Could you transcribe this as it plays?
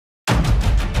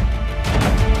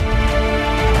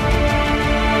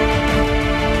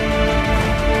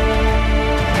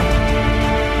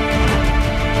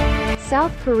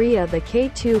Korea, the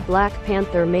K2 Black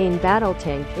Panther main battle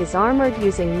tank is armored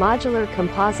using modular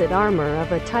composite armor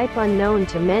of a type unknown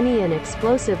to many and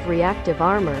explosive reactive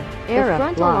armor. The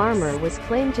frontal armor was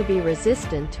claimed to be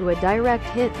resistant to a direct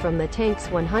hit from the tank's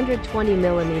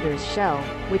 120mm shell,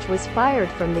 which was fired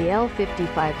from the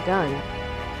L-55 gun.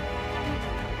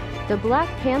 The Black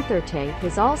Panther tank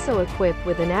is also equipped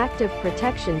with an active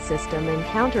protection system and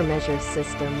countermeasures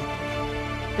system.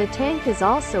 The tank is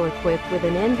also equipped with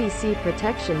an NBC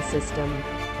protection system.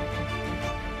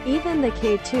 Even the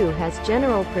K2 has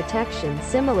general protection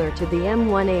similar to the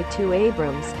M1A2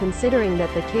 Abrams, considering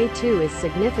that the K2 is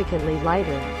significantly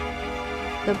lighter.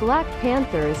 The Black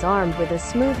Panther is armed with a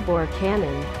smoothbore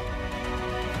cannon,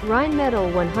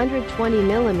 Rheinmetall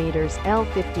 120mm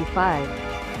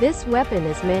L-55. This weapon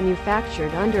is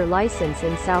manufactured under license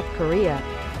in South Korea.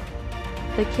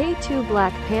 The K2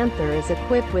 Black Panther is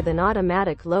equipped with an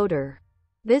automatic loader.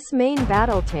 This main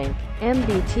battle tank,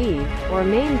 MBT, or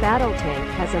main battle tank,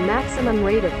 has a maximum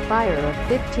rate of fire of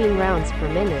 15 rounds per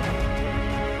minute.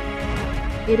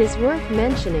 It is worth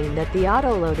mentioning that the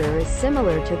autoloader is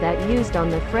similar to that used on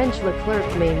the French Leclerc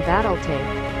main battle tank.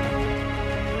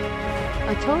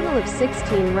 A total of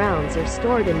 16 rounds are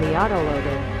stored in the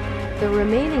autoloader. The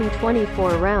remaining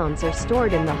 24 rounds are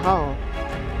stored in the hull.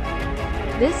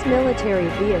 This military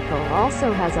vehicle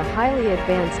also has a highly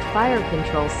advanced fire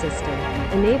control system,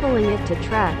 enabling it to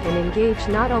track and engage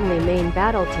not only main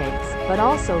battle tanks, but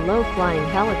also low-flying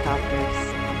helicopters.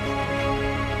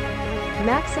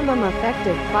 Maximum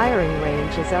effective firing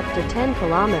range is up to 10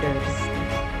 kilometers.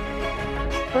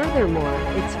 Furthermore,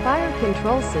 its fire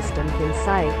control system can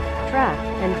sight, track,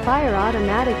 and fire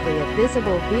automatically at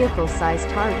visible vehicle-sized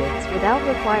targets without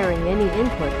requiring any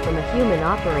input from a human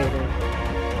operator.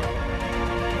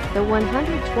 The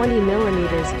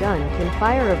 120mm gun can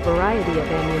fire a variety of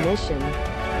ammunition.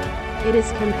 It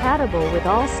is compatible with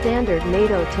all standard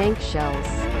NATO tank shells.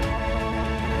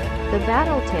 The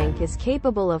battle tank is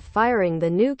capable of firing the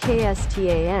new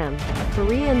KSTAM,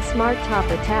 Korean Smart Top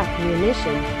Attack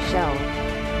Munition, shell.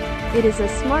 It is a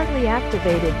smartly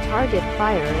activated target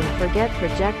fire and forget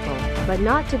projectile, but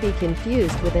not to be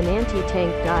confused with an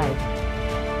anti-tank guide.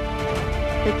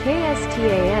 The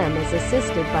KSTAM is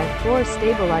assisted by 4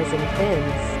 stabilizing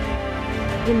fins.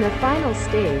 In the final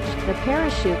stage, the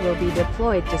parachute will be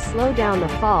deployed to slow down the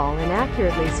fall and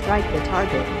accurately strike the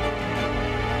target.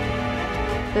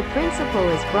 The principle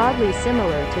is broadly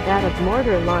similar to that of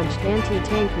mortar-launched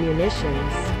anti-tank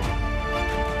munitions.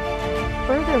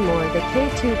 Furthermore, the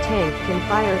K2 tank can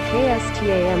fire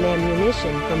KSTAM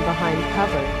ammunition from behind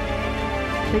cover.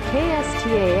 The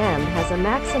KSTAM has a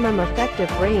maximum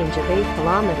effective range of 8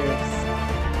 kilometers.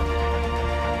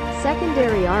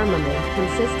 Secondary armament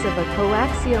consists of a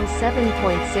coaxial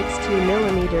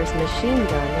 7.62mm machine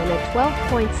gun and a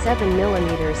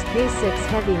 12.7mm K6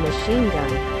 heavy machine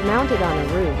gun, mounted on a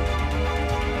roof.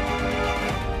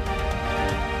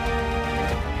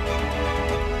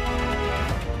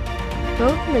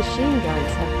 Both machine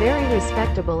guns have very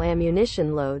respectable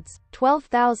ammunition loads,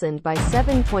 12,000 by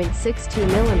 7.62mm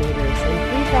and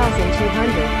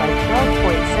 3,200 by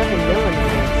 12.7mm.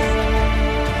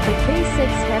 The K6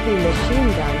 heavy machine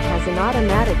gun has an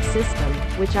automatic system,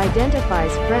 which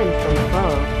identifies friend from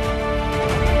foe.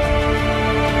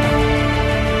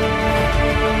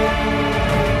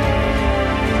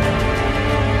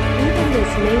 Even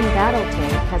this main battle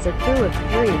tank has a crew of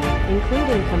 3,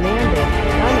 including commander,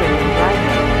 gunner, and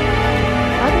driver.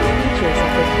 Other features of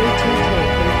the K2 tank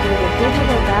include a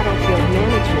digital battlefield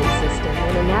management system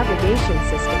and a navigation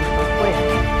system for quick